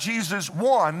get what Jesus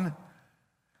won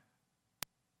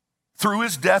through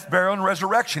his death, burial, and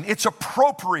resurrection. It's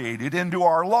appropriated into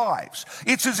our lives.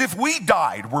 It's as if we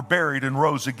died, were buried, and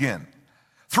rose again.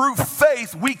 Through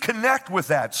faith, we connect with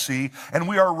that, see, and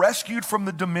we are rescued from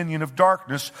the dominion of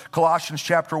darkness, Colossians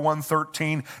chapter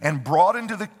 1:13, and brought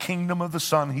into the kingdom of the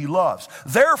Son he loves.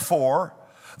 Therefore,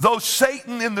 though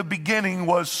Satan in the beginning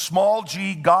was small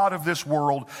g, God of this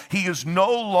world, he is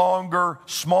no longer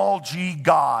small g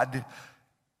God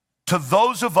to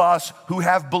those of us who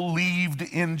have believed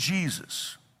in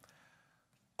Jesus.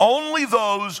 Only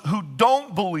those who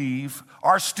don't believe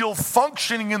are still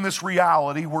functioning in this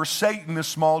reality where Satan is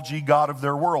small g God of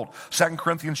their world. 2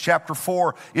 Corinthians chapter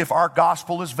 4, if our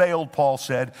gospel is veiled, Paul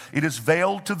said, it is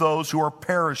veiled to those who are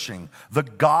perishing. The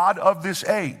God of this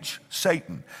age,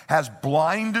 Satan, has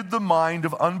blinded the mind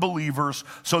of unbelievers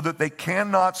so that they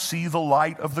cannot see the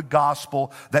light of the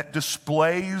gospel that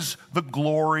displays the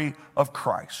glory of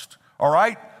Christ. All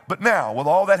right? But now, with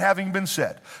all that having been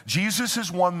said, Jesus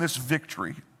has won this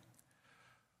victory.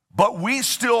 But we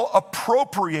still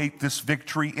appropriate this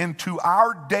victory into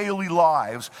our daily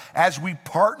lives as we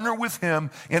partner with him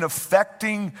in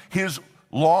effecting his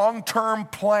long-term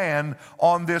plan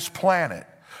on this planet.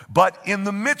 But in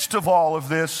the midst of all of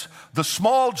this, the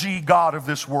small g God of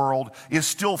this world is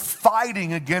still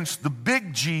fighting against the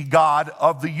big G God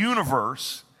of the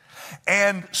universe.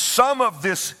 And some of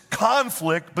this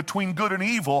conflict between good and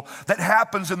evil that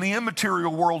happens in the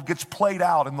immaterial world gets played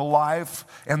out in the life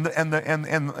and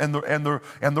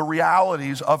the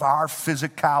realities of our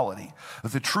physicality.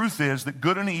 But the truth is that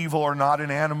good and evil are not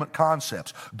inanimate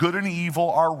concepts. Good and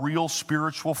evil are real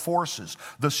spiritual forces.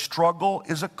 The struggle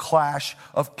is a clash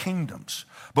of kingdoms.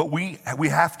 But we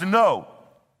have to know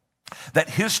that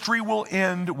history will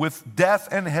end with death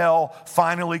and hell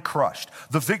finally crushed.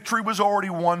 The victory was already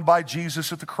won by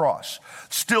Jesus at the cross.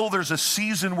 Still, there's a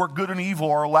season where good and evil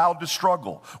are allowed to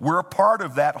struggle. We're a part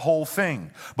of that whole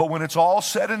thing. But when it's all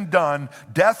said and done,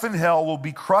 death and hell will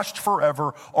be crushed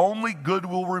forever. Only good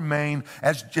will remain.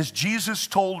 As Jesus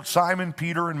told Simon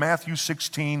Peter in Matthew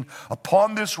 16,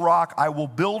 upon this rock I will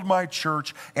build my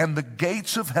church, and the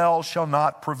gates of hell shall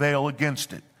not prevail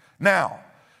against it. Now,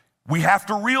 we have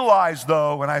to realize,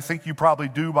 though, and I think you probably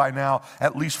do by now,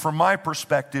 at least from my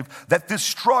perspective, that this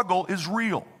struggle is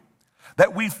real,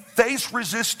 that we face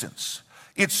resistance.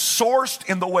 It's sourced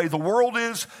in the way the world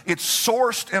is, it's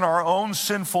sourced in our own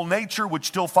sinful nature, which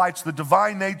still fights the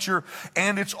divine nature,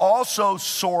 and it's also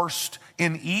sourced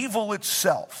in evil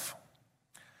itself.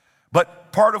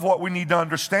 But part of what we need to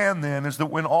understand then is that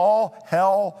when all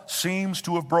hell seems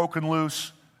to have broken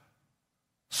loose,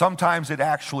 sometimes it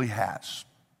actually has.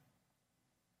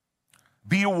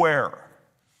 Be aware.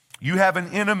 You have an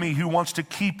enemy who wants to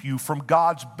keep you from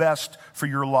God's best for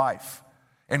your life,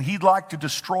 and he'd like to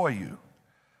destroy you.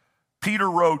 Peter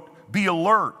wrote, be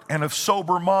alert and of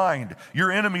sober mind.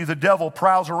 Your enemy, the devil,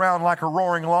 prowls around like a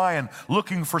roaring lion,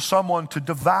 looking for someone to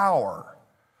devour.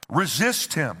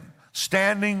 Resist him,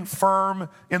 standing firm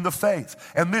in the faith.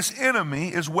 And this enemy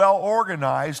is well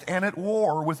organized and at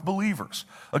war with believers.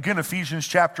 Again, Ephesians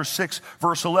chapter 6,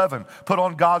 verse 11, put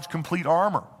on God's complete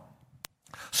armor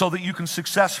so that you can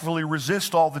successfully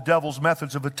resist all the devil's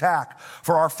methods of attack.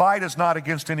 For our fight is not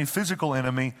against any physical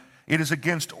enemy. It is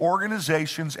against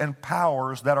organizations and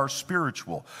powers that are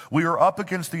spiritual. We are up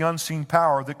against the unseen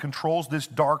power that controls this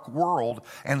dark world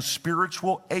and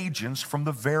spiritual agents from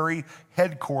the very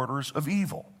headquarters of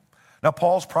evil. Now,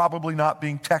 Paul's probably not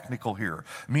being technical here,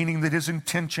 meaning that his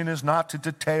intention is not to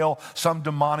detail some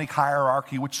demonic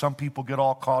hierarchy, which some people get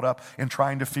all caught up in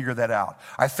trying to figure that out.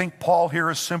 I think Paul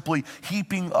here is simply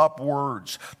heaping up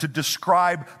words to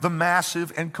describe the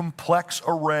massive and complex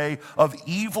array of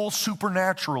evil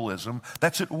supernaturalism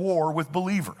that's at war with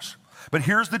believers. But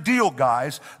here's the deal,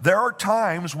 guys. There are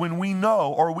times when we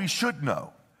know, or we should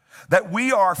know, that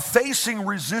we are facing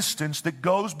resistance that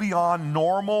goes beyond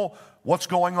normal what's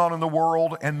going on in the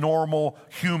world and normal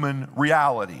human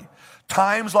reality.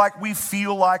 Times like we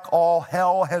feel like all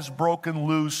hell has broken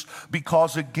loose,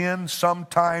 because again,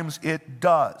 sometimes it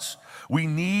does. We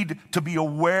need to be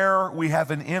aware we have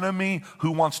an enemy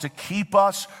who wants to keep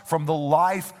us from the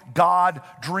life God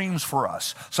dreams for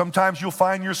us. Sometimes you'll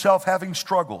find yourself having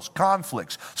struggles,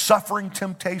 conflicts, suffering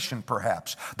temptation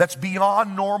perhaps. That's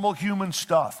beyond normal human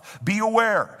stuff. Be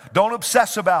aware. Don't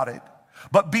obsess about it.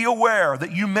 But be aware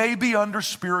that you may be under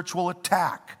spiritual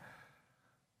attack.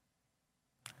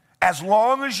 As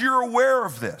long as you're aware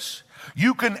of this,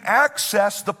 you can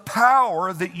access the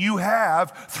power that you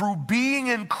have through being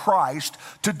in Christ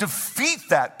to defeat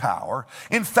that power.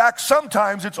 In fact,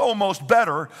 sometimes it's almost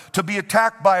better to be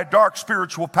attacked by a dark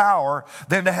spiritual power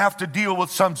than to have to deal with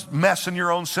some mess in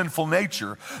your own sinful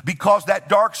nature, because that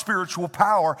dark spiritual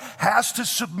power has to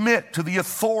submit to the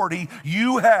authority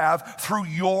you have through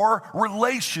your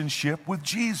relationship with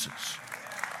Jesus.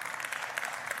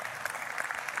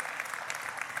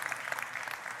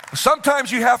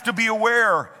 Sometimes you have to be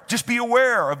aware, just be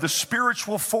aware of the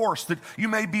spiritual force that you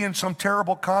may be in some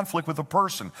terrible conflict with a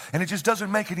person, and it just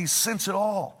doesn't make any sense at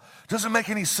all. It doesn't make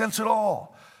any sense at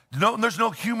all. There's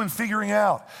no human figuring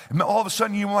out. And all of a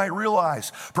sudden you might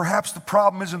realize perhaps the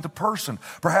problem isn't the person.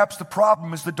 Perhaps the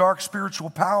problem is the dark spiritual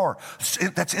power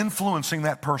that's influencing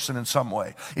that person in some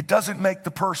way. It doesn't make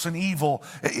the person evil.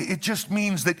 It just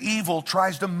means that evil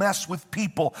tries to mess with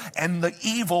people, and the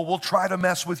evil will try to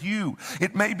mess with you.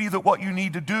 It may be that what you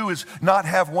need to do is not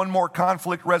have one more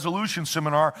conflict resolution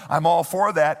seminar. I'm all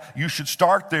for that. You should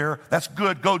start there. That's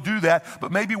good. Go do that.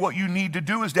 But maybe what you need to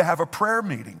do is to have a prayer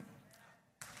meeting.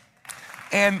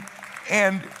 And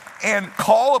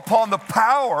call upon the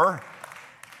power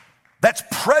that's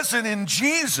present in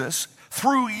Jesus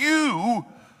through you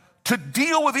to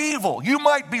deal with evil. You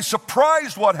might be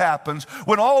surprised what happens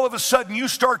when all of a sudden you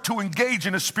start to engage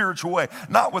in a spiritual way.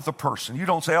 Not with the person. You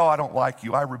don't say, oh, I don't like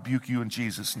you. I rebuke you in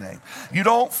Jesus' name. You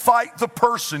don't fight the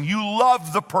person. You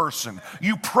love the person.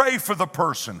 You pray for the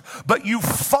person. But you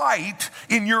fight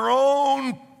in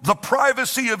the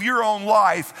privacy of your own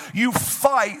life. You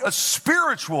fight a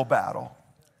spiritual battle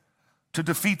to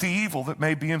defeat the evil that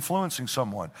may be influencing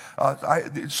someone.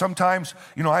 Sometimes,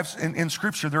 in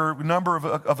Scripture, there are a number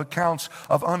of accounts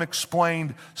of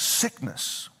unexplained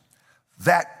sickness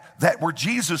that where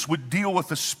Jesus would deal with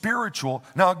the spiritual.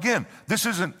 Now, again,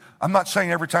 I'm not saying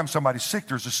every time somebody's sick,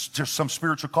 there's just some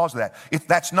spiritual cause of that. If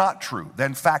that's not true,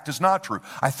 then fact is not true.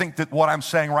 I think that what I'm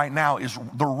saying right now is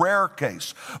the rare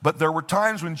case. But there were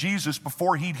times when Jesus,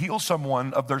 before he'd heal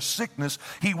someone of their sickness,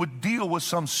 he would deal with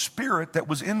some spirit that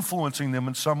was influencing them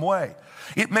in some way.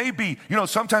 It may be,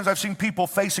 sometimes I've seen people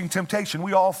facing temptation.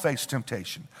 We all face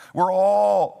temptation. We're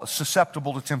all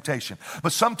susceptible to temptation.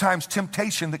 But sometimes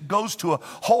temptation that goes to a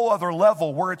whole other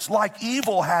level where it's like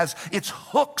evil has its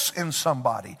hooks in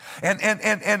somebody. And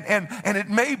it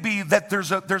may be that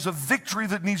there's a victory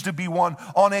that needs to be won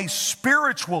on a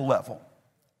spiritual level,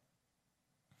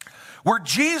 where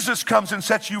Jesus comes and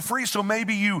sets you free. So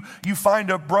maybe you find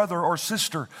a brother or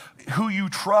sister who you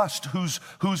trust, who's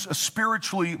a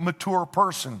spiritually mature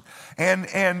person. And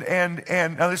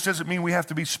now this doesn't mean we have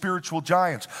to be spiritual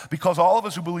giants, because all of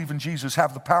us who believe in Jesus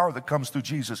have the power that comes through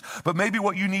Jesus. But maybe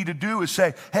what you need to do is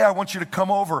say, hey, I want you to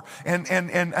come over and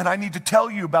I need to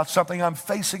tell you about something I'm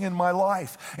facing in my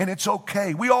life. And it's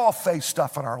okay. We all face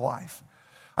stuff in our life.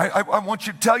 I want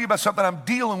you to tell you about something I'm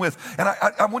dealing with, and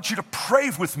I want you to pray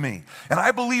with me. And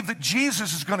I believe that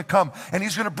Jesus is going to come, and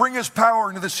he's going to bring his power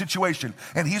into this situation,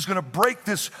 and he's going to break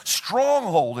this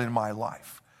stronghold in my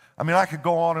life. I mean, I could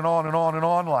go on and on and on and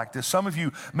on like this. Some of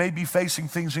you may be facing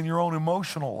things in your own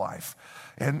emotional life.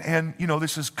 And you know,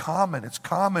 this is common. It's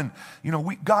common. You know,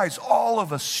 we guys, all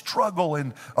of us struggle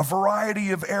in a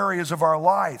variety of areas of our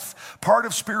life. Part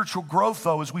of spiritual growth,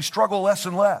 though, is we struggle less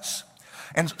and less.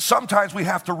 And sometimes we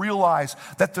have to realize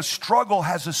that the struggle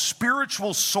has a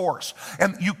spiritual source,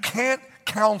 and you can't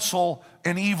counsel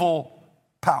an evil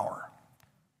power.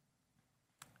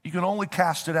 You can only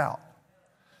cast it out.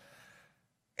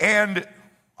 And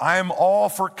I'm all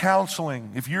for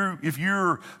counseling. If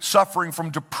you're suffering from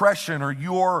depression or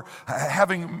you're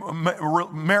having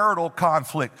marital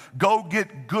conflict, go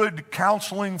get good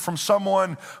counseling from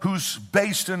someone who's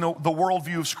based in the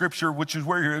worldview of Scripture, which is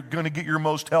where you're going to get your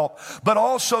most help. But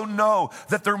also know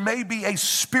that there may be a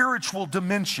spiritual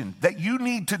dimension that you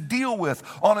need to deal with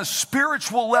on a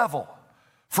spiritual level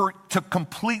to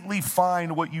completely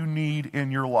find what you need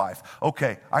in your life.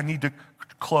 Okay, I need to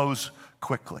close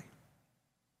quickly.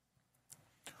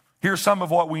 Here's some of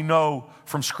what we know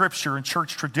from Scripture and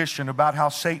church tradition about how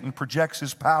Satan projects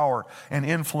his power and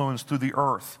influence through the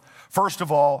earth. First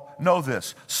of all, know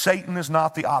this: Satan is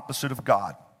not the opposite of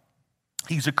God.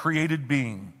 He's a created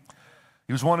being.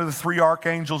 He was one of the three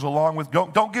archangels along with,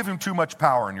 don't give him too much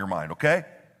power in your mind, okay?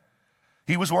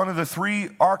 He was one of the three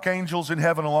archangels in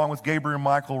heaven along with Gabriel and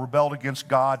Michael, rebelled against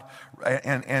God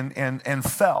and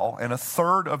fell. And a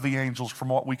third of the angels, from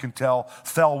what we can tell,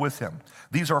 fell with him.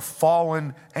 These are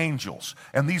fallen angels.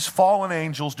 And these fallen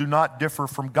angels do not differ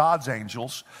from God's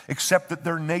angels, except that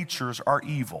their natures are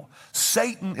evil.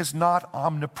 Satan is not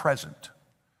omnipresent,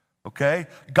 okay?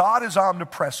 God is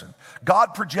omnipresent.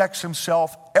 God projects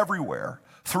himself everywhere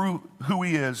through who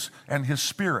he is and his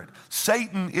spirit.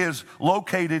 Satan is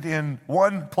located in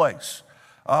one place,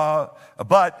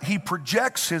 but he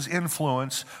projects his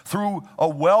influence through a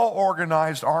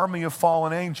well-organized army of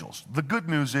fallen angels. The good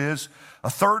news is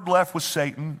a third left with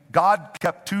Satan. God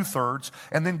kept 2/3,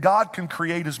 and then God can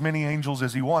create as many angels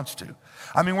as he wants to.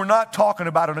 I mean, we're not talking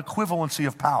about an equivalency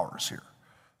of powers here,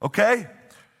 okay?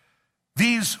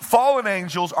 These fallen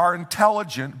angels are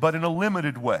intelligent, but in a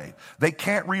limited way. They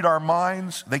can't read our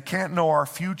minds. They can't know our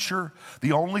future.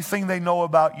 The only thing they know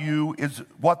about you is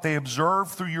what they observe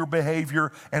through your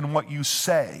behavior and what you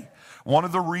say. One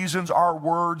of the reasons our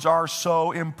words are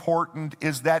so important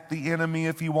is that the enemy,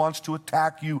 if he wants to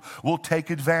attack you, will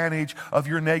take advantage of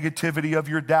your negativity, of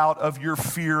your doubt, of your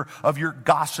fear, of your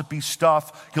gossipy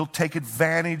stuff. He'll take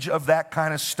advantage of that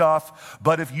kind of stuff.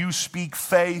 But if you speak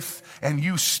faith and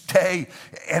you stay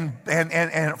and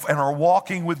are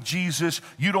walking with Jesus,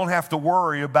 you don't have to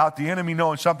worry about the enemy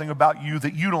knowing something about you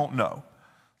that you don't know.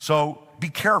 So be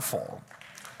careful.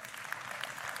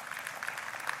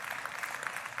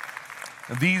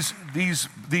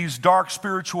 These dark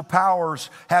spiritual powers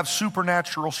have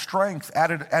supernatural strength at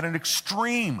an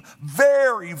extreme,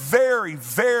 very, very,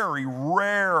 very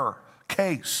rare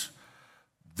case.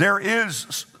 There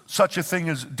is such a thing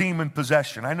as demon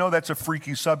possession. I know that's a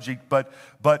freaky subject, but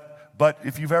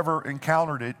if you've ever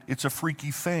encountered it, it's a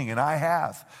freaky thing, and I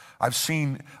have.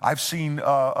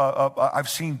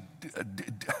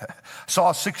 Saw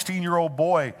a 16-year-old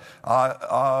boy.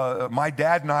 My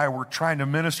dad and I were trying to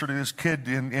minister to this kid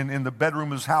in the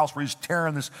bedroom of his house where he's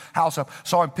tearing this house up.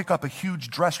 Saw him pick up a huge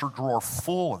dresser drawer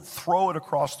full and throw it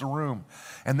across the room.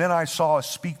 And then I saw us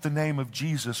speak the name of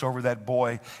Jesus over that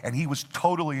boy, and he was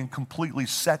totally and completely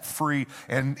set free,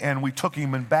 and we took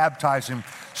him and baptized him.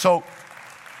 So,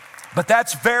 but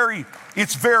it's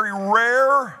very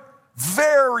rare,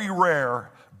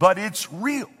 but it's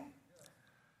real.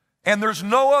 And there's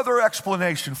no other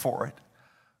explanation for it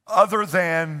other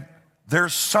than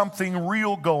there's something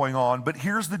real going on. But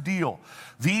here's the deal.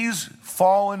 These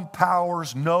fallen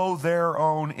powers know their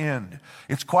own end.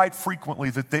 It's quite frequently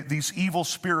that these evil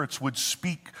spirits would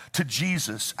speak to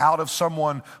Jesus out of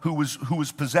someone who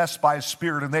was possessed by a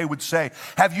spirit, and they would say,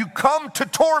 "Have you come to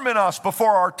torment us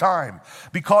before our time?"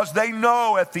 Because they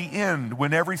know at the end,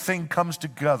 when everything comes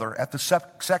together, at the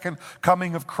second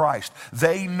coming of Christ,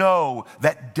 they know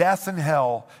that death and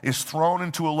hell is thrown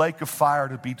into a lake of fire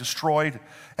to be destroyed,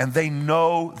 and they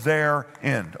know their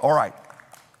end. All right.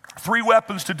 3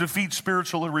 weapons to defeat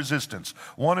spiritual resistance.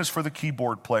 One is for the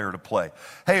keyboard player to play.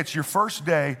 Hey, it's your first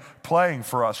day playing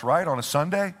for us, right, on a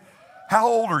Sunday? How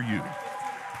old are you?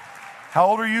 How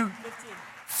old are you?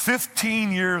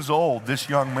 15 years old, this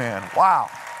young man. Wow,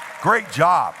 great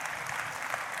job.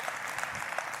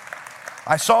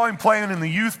 I saw him playing in the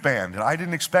youth band, and I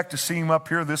didn't expect to see him up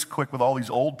here this quick with all these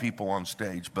old people on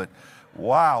stage, but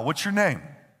wow. What's your name?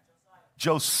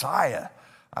 Josiah.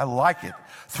 I like it.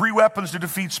 3 weapons to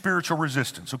defeat spiritual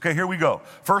resistance. Okay, here we go.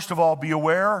 First of all, be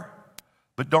aware,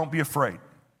 but don't be afraid.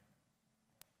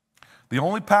 The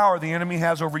only power the enemy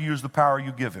has over you is the power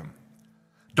you give him.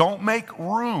 Don't make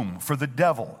room for the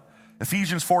devil.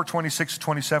 Ephesians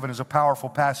 4:26-27 is a powerful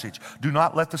passage. Do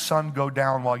not let the sun go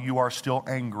down while you are still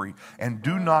angry, and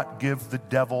do not give the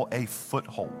devil a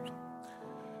foothold.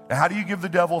 Now, how do you give the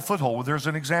devil a foothold? Well, there's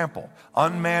an example.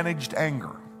 Unmanaged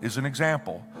anger is an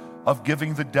example of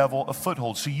giving the devil a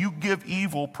foothold. So you give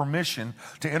evil permission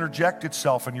to interject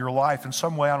itself in your life in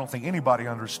some way I don't think anybody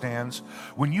understands.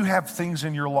 When you have things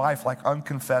in your life like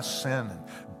unconfessed sin and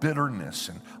bitterness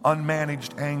and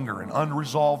unmanaged anger and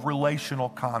unresolved relational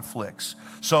conflicts.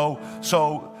 It's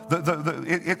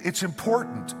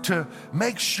important to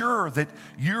make sure that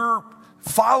you're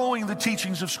following the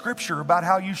teachings of Scripture about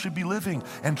how you should be living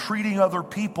and treating other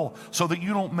people so that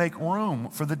you don't make room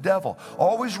for the devil.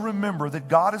 Always remember that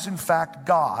God is in fact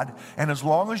God, and as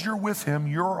long as you're with Him,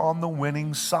 you're on the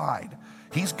winning side.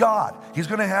 He's God. He's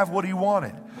going to have what He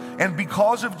wanted. And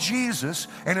because of Jesus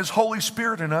and His Holy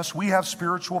Spirit in us, we have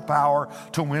spiritual power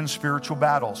to win spiritual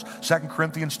battles. 2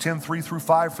 Corinthians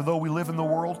 10:3-5, for though we live in the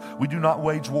world, we do not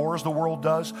wage war as the world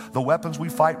does. The weapons we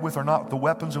fight with are not the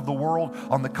weapons of the world.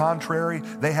 On the contrary,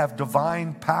 they have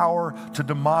divine power to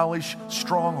demolish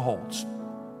strongholds.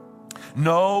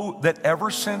 Know that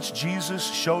ever since Jesus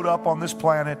showed up on this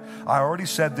planet, I already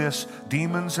said this,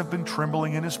 demons have been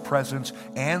trembling in His presence,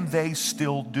 and they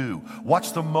still do.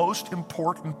 What's the most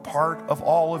important part of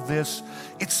all of this?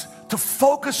 It's to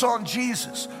focus on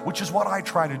Jesus, which is what I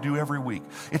try to do every week.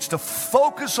 It's to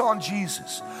focus on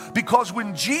Jesus, because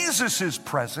when Jesus is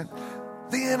present,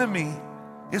 the enemy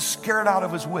is scared out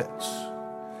of his wits.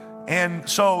 And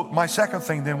so my second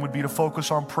thing then would be to focus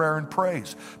on prayer and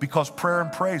praise, because prayer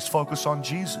and praise focus on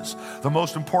Jesus. The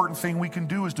most important thing we can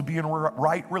do is to be in a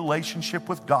right relationship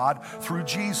with God through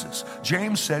Jesus.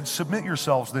 James said, submit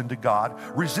yourselves then to God,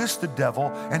 resist the devil,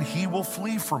 and he will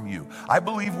flee from you. I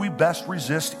believe we best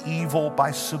resist evil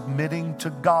by submitting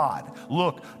to God.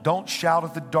 Look, don't shout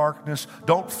at the darkness.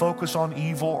 Don't focus on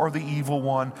evil or the evil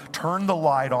one. Turn the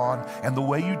light on, and the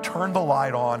way you turn the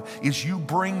light on is you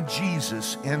bring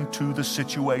Jesus into the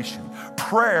situation.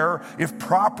 Prayer, if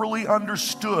properly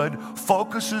understood,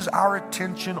 focuses our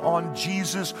attention on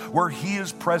Jesus where He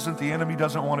is present, the enemy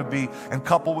doesn't want to be, and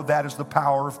coupled with that is the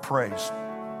power of praise.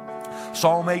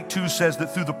 Psalm 8:2 says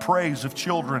that through the praise of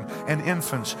children and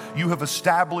infants, you have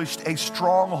established a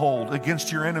stronghold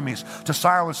against your enemies to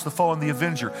silence the foe and the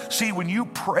avenger. See, when you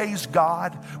praise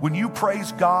God,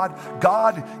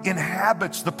 God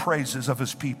inhabits the praises of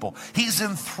His people. He's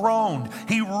enthroned.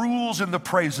 He rules in the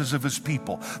praises of His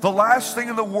people. The last thing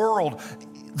in the world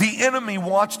the enemy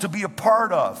wants to be a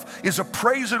part of is a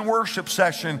praise and worship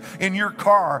session in your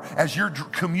car as you're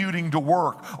commuting to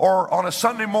work, or on a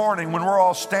Sunday morning when we're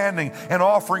all standing and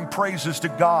offering praises to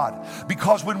God.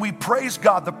 Because when we praise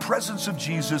God, the presence of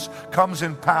Jesus comes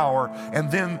in power. And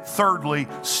then thirdly,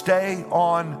 stay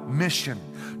on mission.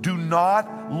 Do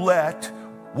not let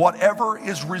whatever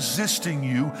is resisting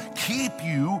you keep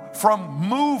you from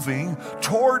moving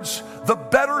towards the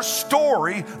better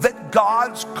story that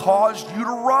God's caused you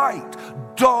to write.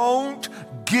 Don't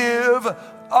give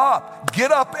up.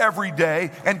 Get up every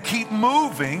day and keep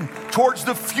moving towards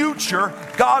the future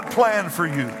God planned for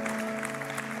you.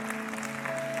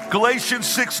 Galatians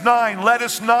 6:9, let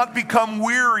us not become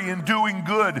weary in doing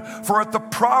good, for at the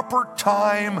proper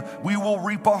time we will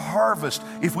reap a harvest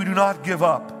if we do not give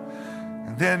up.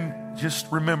 And then just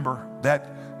remember that,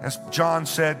 as John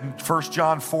said in 1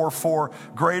 John 4:4,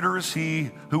 greater is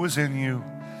He who is in you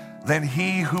than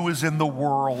he who is in the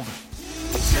world.